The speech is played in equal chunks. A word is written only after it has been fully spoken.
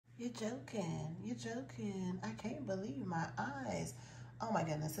You're joking. You're joking. I can't believe my eyes. Oh my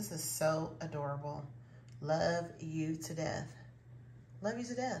goodness, this is so adorable. Love you to death. Love you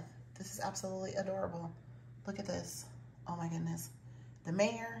to death. This is absolutely adorable. Look at this. Oh my goodness. The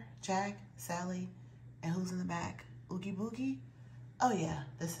mayor, Jack, Sally, and who's in the back? Oogie Boogie? Oh yeah,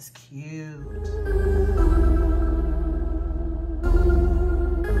 this is cute.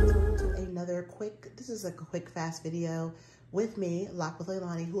 Another quick, this is a quick, fast video with me, Lock with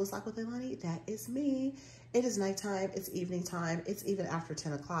Leilani. Who is Lock with Leilani? That is me. It is nighttime, it's evening time, it's even after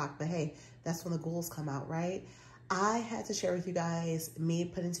 10 o'clock, but hey, that's when the ghouls come out, right? I had to share with you guys me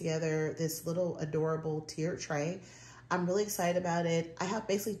putting together this little adorable tiered tray. I'm really excited about it. I have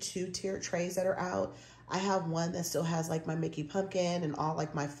basically 2 tiered trays that are out. I have one that still has like my Mickey pumpkin and all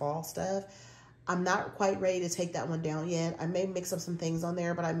like my fall stuff. I'm not quite ready to take that one down yet. I may mix up some things on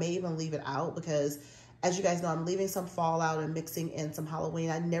there, but I may even leave it out because as you guys know, I'm leaving some fall out and mixing in some Halloween.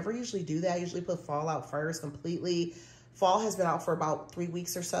 I never usually do that. I usually put fall out first completely. Fall has been out for about 3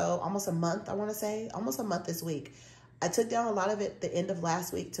 weeks or so, almost a month, I want to say, almost a month this week. I took down a lot of it the end of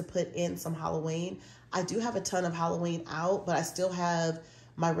last week to put in some Halloween. I do have a ton of Halloween out, but I still have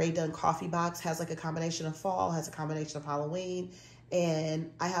my Rae Dunn coffee box, has like a combination of fall, has a combination of Halloween.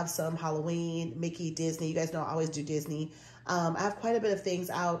 And I have some Halloween, Mickey, Disney. You guys know I always do Disney. I have quite a bit of things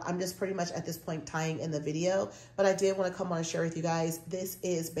out. I'm just pretty much at this point tying in the video, but I did want to come on and share with you guys. This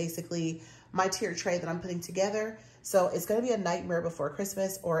is basically my tiered tray that I'm putting together. So it's going to be a Nightmare Before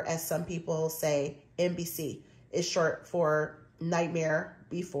Christmas, or as some people say, NBC. It's short for Nightmare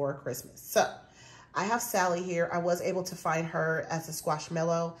Before Christmas. So I have Sally here. I was able to find her as a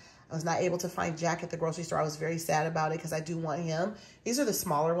Squashmallow. I was not able to find Jack at the grocery store. I was very sad about it because I do want him. These are the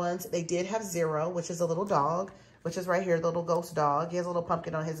smaller ones. They did have Zero, which is a little dog, which is right here, the little ghost dog. He has a little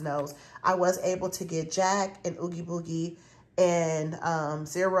pumpkin on his nose. I was able to get Jack and Oogie Boogie and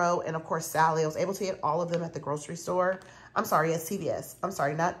Zero and, of course, Sally. I was able to get all of them at the grocery store. I'm sorry, at CVS. I'm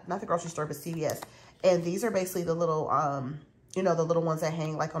sorry, not the grocery store, but CVS. And these are basically the little, you know, the little ones that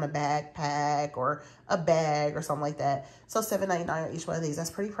hang like on a backpack or a bag or something like that. So $7.99 on each one of these. That's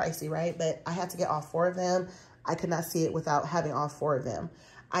pretty pricey, right? But I had to get all 4 of them. I could not see it without having all 4 of them.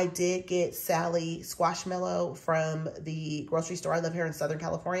 I did get Sally Squashmallow from the grocery store. I live here in Southern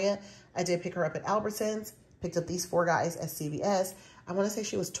California. I did pick her up at Albertsons. Picked up these 4 guys at CVS. I want to say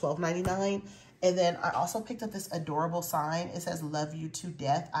she was $12.99. And then I also picked up this adorable sign. It says, "Love you to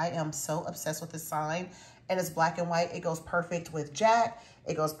death." I am so obsessed with this sign. And it's black and white. It goes perfect with Jack.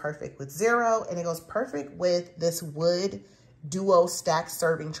 It goes perfect with Zero. And it goes perfect with this wood duo stack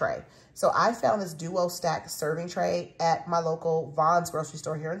serving tray. So I found this duo stack serving tray at my local Vons grocery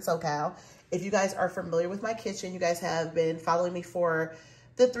store here in SoCal. If you guys are familiar with my kitchen, you guys have been following me for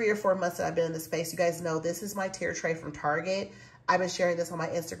the 3 or 4 months that I've been in this space. You guys know this is my tier tray from Target. I've been sharing this on my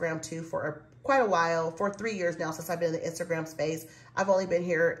Instagram too for quite a while, for 3 years now since I've been in the Instagram space. I've only been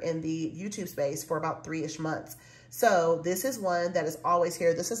here in the YouTube space for about 3-ish months. So this is one that is always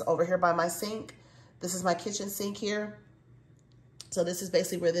here. This is over here by my sink. This is my kitchen sink here. So this is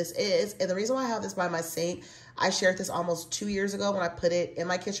basically where this is. And the reason why I have this by my sink, I shared this almost 2 years ago when I put it in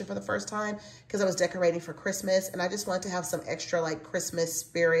my kitchen for the first time because I was decorating for Christmas. And I just wanted to have some extra like Christmas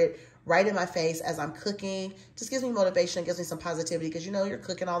spirit right in my face as I'm cooking. Just gives me motivation, gives me some positivity because you know you're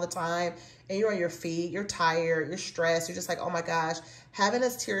cooking all the time and you're on your feet, you're tired, you're stressed. You're just like, oh my gosh, having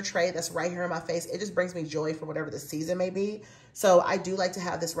this tier tray that's right here in my face, it just brings me joy for whatever the season may be. So I do like to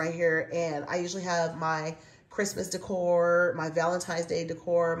have this right here. And I usually have my Christmas decor, my Valentine's Day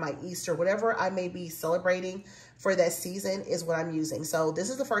decor, my Easter, whatever I may be celebrating for that season is what I'm using. So this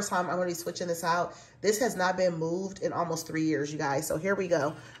is the first time I'm going to be switching this out. This has not been moved in almost 3 years, you guys. So here we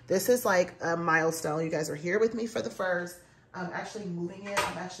go. This is like a milestone. You guys are here with me for the first. I'm actually moving it.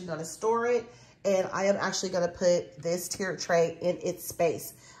 I'm actually going to store it. And I am actually going to put this tiered tray in its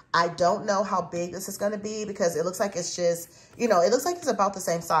space. I don't know how big this is going to be because it looks like it's just, you know, it looks like it's about the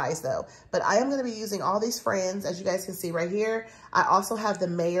same size though. But I am going to be using all these friends, as you guys can see right here. I also have the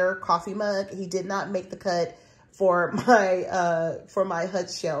Mayor coffee mug. He did not make the cut for my hut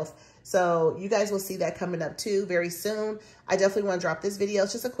shelf. So you guys will see that coming up too very soon. I definitely want to drop this video.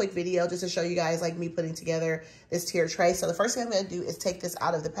 It's just a quick video just to show you guys like me putting together this tier tray. So the first thing I'm going to do is take this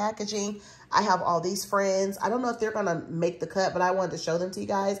out of the packaging. I have all these friends. I don't know if they're going to make the cut, but I wanted to show them to you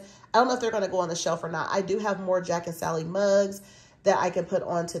guys. I don't know if they're going to go on the shelf or not. I do have more Jack and Sally mugs that I can put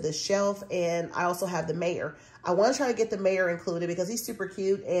onto the shelf. And I also have the mayor. I want to try to get the mayor included because he's super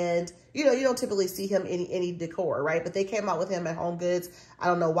cute, and you know, you don't typically see him in any decor, right? But they came out with him at Home Goods. I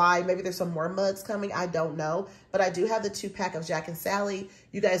don't know why. Maybe there's some more mugs coming. I don't know. But I do have the 2-pack of Jack and Sally.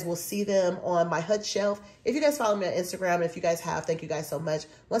 You guys will see them on my HUD shelf. If you guys follow me on Instagram, and if you guys have, thank you guys so much.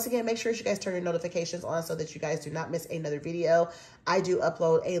 Once again, make sure you guys turn your notifications on so that you guys do not miss another video. I do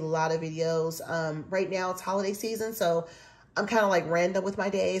upload a lot of videos. Right now it's holiday season, so I'm kind of like random with my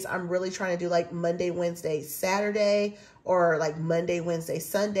days. I'm really trying to do like Monday, Wednesday, Saturday, or like Monday, Wednesday,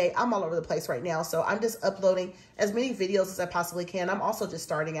 Sunday. I'm all over the place right now. So I'm just uploading as many videos as I possibly can. I'm also just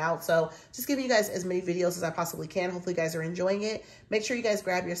starting out. So just giving you guys as many videos as I possibly can. Hopefully you guys are enjoying it. Make sure you guys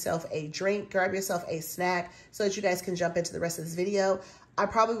grab yourself a drink, grab yourself a snack so that you guys can jump into the rest of this video. I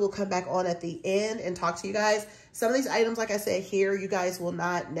probably will come back on at the end and talk to you guys. Some of these items, like I said here, you guys will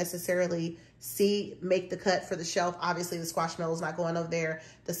not necessarily make the cut for the shelf. Obviously the Squashmallow is not going on there.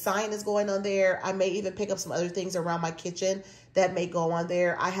 The sign is going on there. I may even pick up some other things around my kitchen that may go on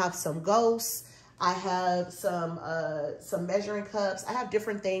there. I have some ghosts. I have some measuring cups. I have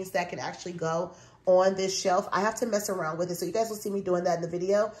different things that can actually go on this shelf. I have to mess around with it. So you guys will see me doing that in the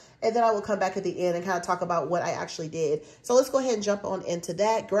video. And then I will come back at the end and kind of talk about what I actually did. So let's go ahead and jump on into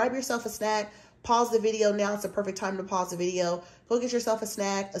that. Grab yourself a snack. Pause the video now. It's the perfect time to pause the video. Go get yourself a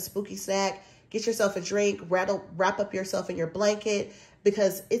snack, a spooky snack. Get yourself a drink, wrap up yourself in your blanket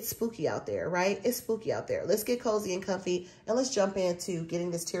because it's spooky out there, right? It's spooky out there. Let's get cozy and comfy and let's jump into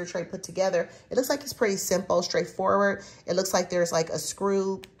getting this tier tray put together. It looks like it's pretty simple, straightforward. It looks like there's like a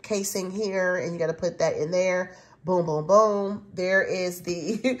screw casing here and you got to put that in there. Boom, boom, boom. There is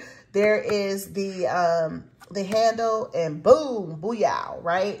the, the handle and boom, booyah,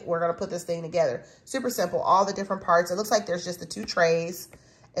 right? We're going to put this thing together. Super simple, all the different parts. It looks like there's just the 2 trays.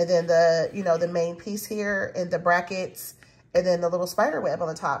 And then the, you know, the main piece here and the brackets and then the little spider web on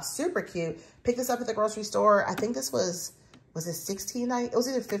the top. Super cute. Picked this up at the grocery store. I think this was it $16.99? It was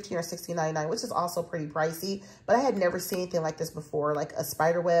either $15 or $16.99, which is also pretty pricey. But I had never seen anything like this before, like a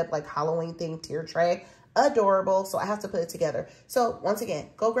spider web, like Halloween themed tier tray. Adorable. So I have to put it together. So once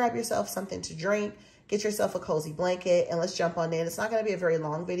again, go grab yourself something to drink. Get yourself a cozy blanket and let's jump on in. It's not going to be a very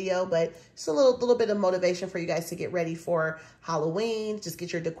long video, but it's a little bit of motivation for you guys to get ready for Halloween. Just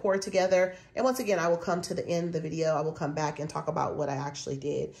get your decor together. And once again, I will come to the end of the video. I will come back and talk about what I actually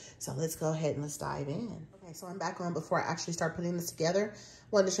did. So let's go ahead and let's dive in. Okay, so I'm back on before I actually start putting this together.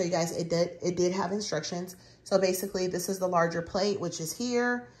 Wanted to show you guys it did have instructions. So basically, this is the larger plate, which is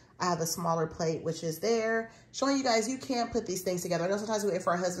here. I have a smaller plate, which is there. Showing you guys you can put these things together. I know sometimes we wait for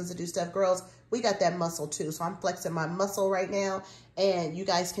our husbands to do stuff. Girls, we got that muscle too. So I'm flexing my muscle right now. And you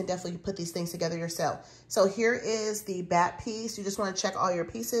guys can definitely put these things together yourself. So here is the back piece. You just want to check all your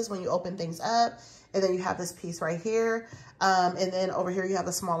pieces when you open things up. And then you have this piece right here. And then over here you have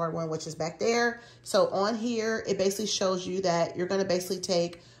a smaller one, which is back there. So on here, it basically shows you that you're going to basically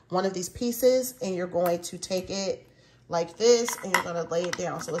take one of these pieces and you're going to take it like this, and you're gonna lay it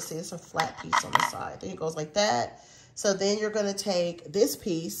down. So let's see, it's a flat piece on the side. Then it goes like that. So then you're gonna take this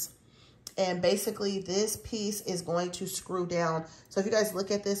piece, and basically this piece is going to screw down. So if you guys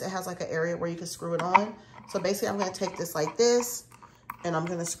look at this, it has like an area where you can screw it on. So basically I'm gonna take this like this, and I'm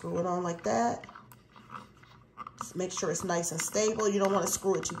gonna screw it on like that. Just make sure it's nice and stable. You don't wanna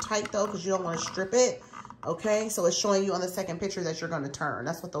screw it too tight though, because you don't wanna strip it. Okay, so it's showing you on the second picture that you're gonna turn.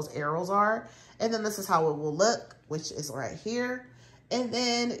 That's what those arrows are. And then this is how it will look, which is right here. And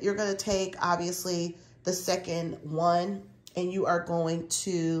then you're gonna take, obviously, the second one, and you are going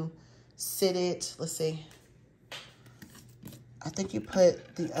to sit it, let's see. I think you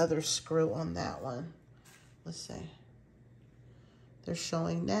put the other screw on that one. Let's see. They're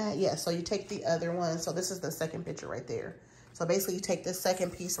showing that. Yeah, so you take the other one. So this is the second picture right there. So basically you take this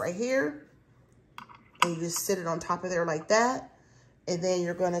second piece right here, and you just sit it on top of there like that. And then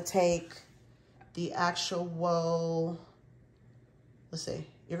you're gonna take the actual, let's see,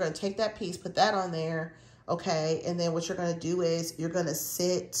 you're gonna take that piece, put that on there, okay? And then what you're gonna do is you're gonna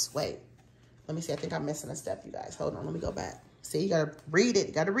sit, wait, let me see, I think I'm missing a step, you guys. Hold on, let me go back. See, you gotta read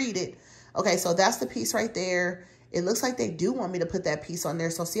it, Okay, so that's the piece right there. It looks like they do want me to put that piece on there.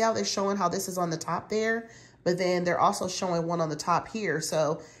 So see how they're showing how this is on the top there? But then they're also showing one on the top here.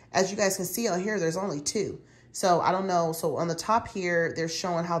 So as you guys can see on here, there's only 2. So I don't know. So on the top here, they're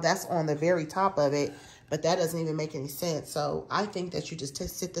showing how that's on the very top of it, but that doesn't even make any sense. So I think that you just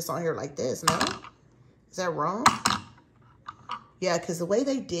sit this on here like this. No? Is that wrong? Yeah, because the way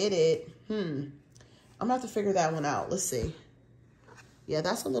they did it, I'm gonna have to figure that one out. Let's see. Yeah,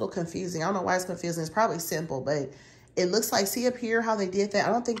 that's a little confusing. I don't know why it's confusing. It's probably simple, but it looks like, see up here how they did that?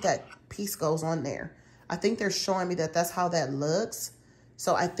 I don't think that piece goes on there. I think they're showing me that that's how that looks.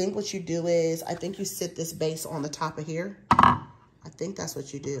 So I think what you do is, I think you sit this base on the top of here. I think that's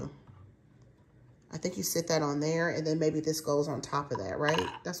what you do. I think you sit that on there, and then maybe this goes on top of that, right?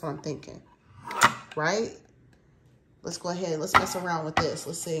 That's what I'm thinking, right? Let's go ahead. Let's mess around with this.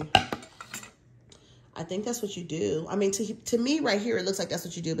 Let's see. I think that's what you do. I mean, to me right here, it looks like that's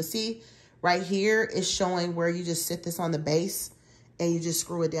what you do. But see, right here is showing where you just sit this on the base and you just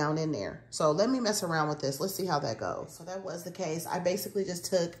screw it down in there. So let me mess around with this. Let's see how that goes. So that was the case. I basically just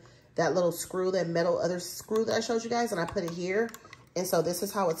took that little screw, that metal other screw that I showed you guys, and I put it here. And so this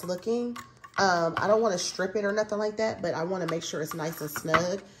is how it's looking. I don't want to strip it or nothing like that, but I want to make sure it's nice and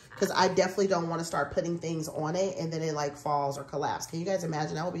snug, because I definitely don't want to start putting things on it and then it like falls or collapse. Can you guys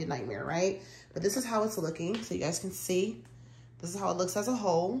imagine? That would be a nightmare, right? But this is how it's looking. So you guys can see, this is how it looks as a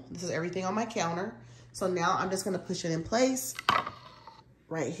whole. This is everything on my counter. So now I'm just going to push it in place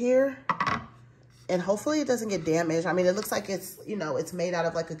right here. And hopefully it doesn't get damaged. I mean, it looks like it's, you know, it's made out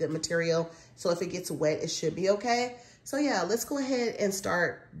of like a good material. So if it gets wet, it should be okay. So yeah, let's go ahead and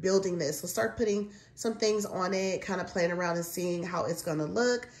start building this. Let's start putting some things on it, kind of playing around and seeing how it's going to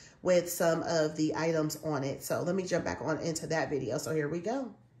look with some of the items on it. So let me jump back on into that video. So here we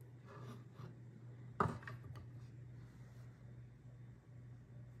go.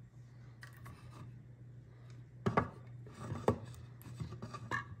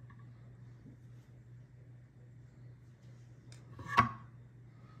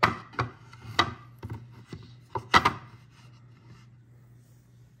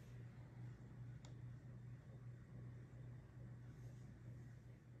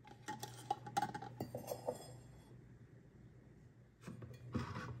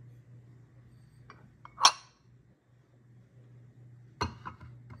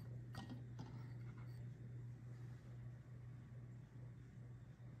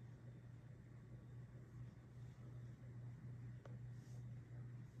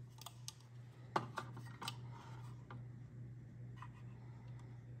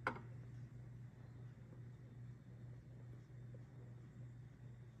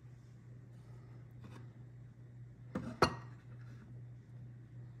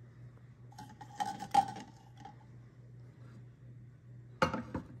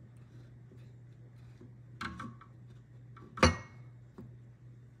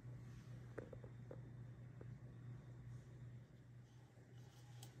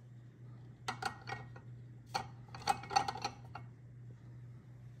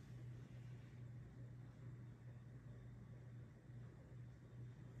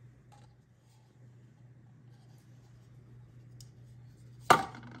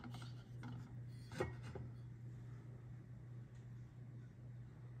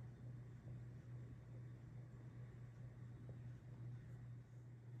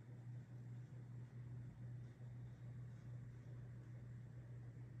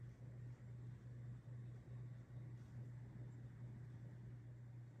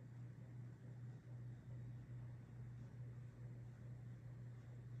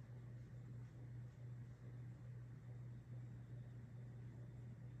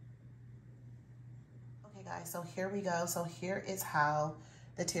 Okay guys, so here we go. So here is how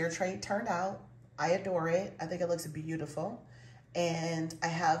the tier tray turned out. I adore it. I think it looks beautiful. And I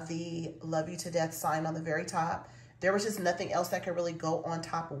have the love you to death sign on the very top. There was just nothing else that could really go on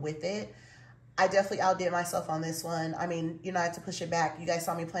top with it. I definitely outdid myself on this one. I mean, you know, I had to push it back. You guys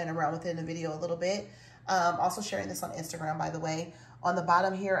saw me playing around with it in the video a little bit. Also sharing this on Instagram, by the way. On the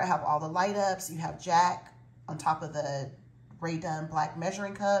bottom here, I have all the light ups. You have Jack on top of the Rae Dunn black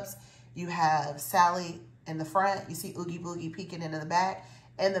measuring cups. You have Sally in the front. You see Oogie Boogie peeking into the back.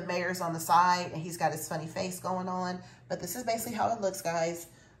 And the mayor's on the side, and he's got his funny face going on. But this is basically how it looks, guys.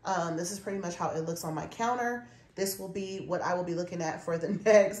 This is pretty much how it looks on my counter. This will be what I will be looking at for the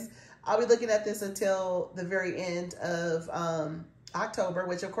next. I'll be looking at this until the very end of October,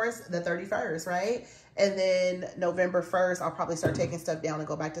 which of course the 31st, right? And then November 1st, I'll probably start taking stuff down and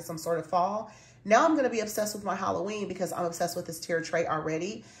go back to some sort of fall. Now I'm going to be obsessed with my Halloween because I'm obsessed with this tier tray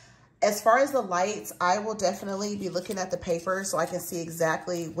already. As far as the lights, I will definitely be looking at the paper so I can see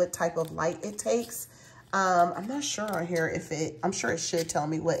exactly what type of light it takes. I'm not sure on here if I'm sure it should tell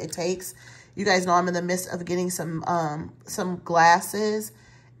me what it takes. You guys know I'm in the midst of getting some glasses.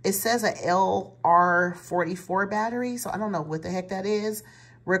 It says a LR44 battery, so I don't know what the heck that is.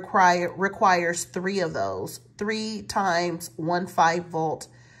 Requires 3 of those, 3 times 1 5-volt.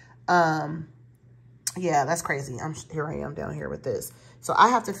 Yeah, that's crazy. Here I am down here with this. So I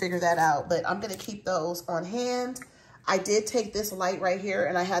have to figure that out, but I'm going to keep those on hand. I did take this light right here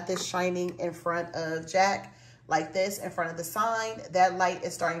and I had this shining in front of Jack like this in front of the sign. That light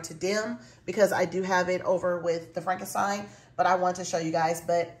is starting to dim because I do have it over with the Frankenstein, but I want to show you guys.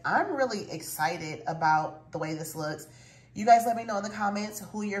 But I'm really excited about the way this looks. You guys let me know in the comments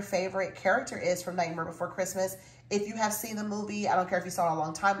who your favorite character is from Nightmare Before Christmas. If you have seen the movie, I don't care if you saw it a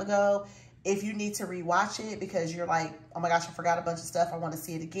long time ago. If you need to rewatch it because you're like, oh my gosh, I forgot a bunch of stuff, I want to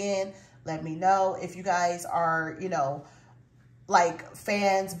see it again, let me know. If you guys are, you know, like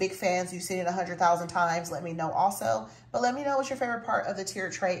fans, big fans, you've seen it 100,000 times, let me know also. But let me know what your favorite part of the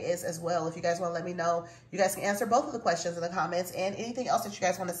tiered tray is as well. If you guys want to let me know, you guys can answer both of the questions in the comments, and anything else that you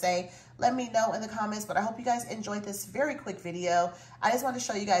guys want to say, let me know in the comments. But I hope you guys enjoyed this very quick video. I just wanted to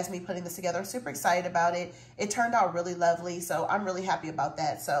show you guys me putting this together. I'm super excited about it. It turned out really lovely, so I'm really happy about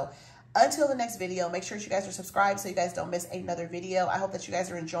that. So until the next video, make sure that you guys are subscribed so you guys don't miss another video. I hope that you guys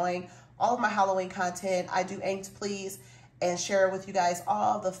are enjoying all of my Halloween content. I do aim to please and share with you guys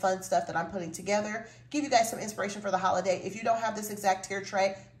all the fun stuff that I'm putting together. Give you guys some inspiration for the holiday. If you don't have this exact tier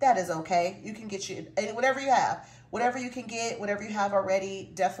tray, that is okay. You can get you whatever you have. Whatever you can get, whatever you have already,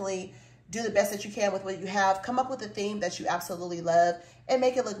 definitely do the best that you can with what you have. Come up with a theme that you absolutely love and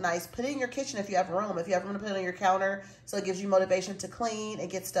make it look nice. Put it in your kitchen if you have room. If you have room to put it on your counter so it gives you motivation to clean and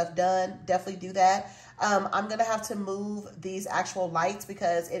get stuff done, definitely do that. I'm going to have to move these actual lights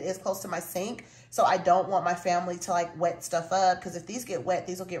because it is close to my sink. So I don't want my family to like wet stuff up, because if these get wet,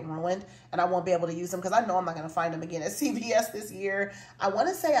 these will get ruined and I won't be able to use them because I know I'm not going to find them again at CVS this year. I want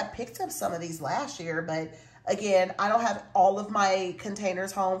to say I picked up some of these last year, but again, I don't have all of my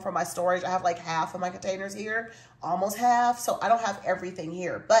containers home for my storage. I have like half of my containers here, almost half. So I don't have everything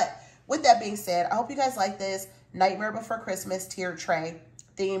here. But with that being said, I hope you guys like this Nightmare Before Christmas tiered tray,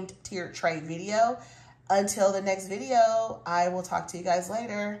 themed tiered tray video. Until the next video, I will talk to you guys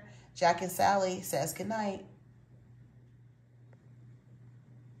later. Jack and Sally says goodnight.